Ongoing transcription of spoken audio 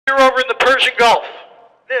You're over in the Persian Gulf.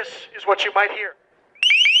 This is what you might hear.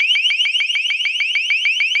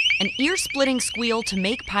 An ear-splitting squeal to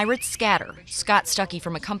make pirates scatter. Scott Stuckey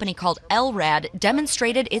from a company called LRAD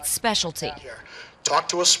demonstrated its specialty. Talk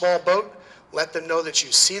to a small boat, let them know that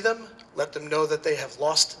you see them, let them know that they have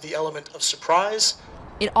lost the element of surprise.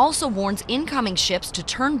 It also warns incoming ships to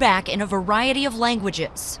turn back in a variety of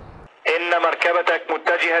languages.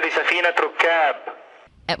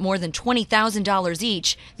 At more than $20,000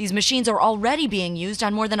 each, these machines are already being used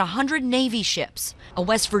on more than 100 Navy ships. A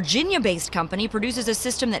West Virginia-based company produces a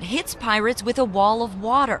system that hits pirates with a wall of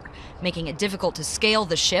water, making it difficult to scale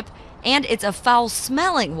the ship, and it's a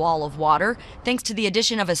foul-smelling wall of water thanks to the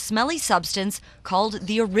addition of a smelly substance called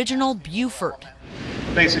the original Buford.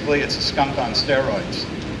 Basically, it's a skunk on steroids.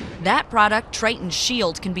 That product, Triton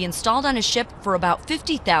Shield, can be installed on a ship for about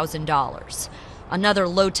 $50,000. Another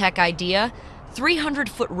low-tech idea,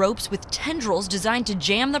 300-foot ropes with tendrils designed to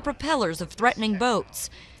jam the propellers of threatening boats.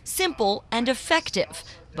 Simple and effective,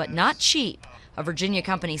 but not cheap. A Virginia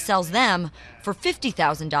company sells them for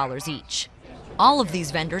 $50,000 each. All of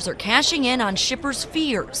these vendors are cashing in on shippers'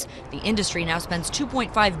 fears. The industry now spends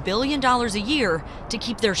 $2.5 billion a year to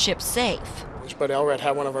keep their ships safe. But LRAD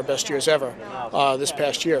had one of our best years ever this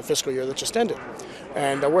past year, fiscal year that just ended.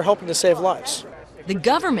 And we're helping to save lives. The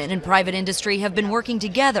government and private industry have been working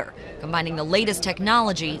together, combining the latest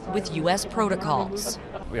technology with U.S. protocols.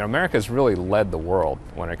 America's really led the world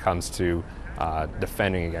when it comes to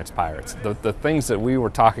defending against pirates. The things that we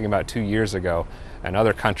were talking about 2 years ago, and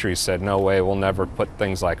other countries said, no way, we'll never put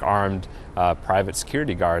things like armed private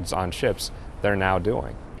security guards on ships, they're now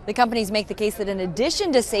doing. The companies make the case that in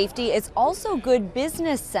addition to safety, it's also good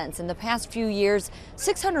business sense. In the past few years,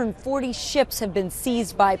 640 ships have been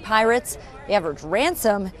seized by pirates. The average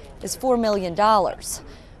ransom is $4 million.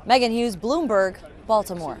 Megan Hughes, Bloomberg,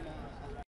 Baltimore.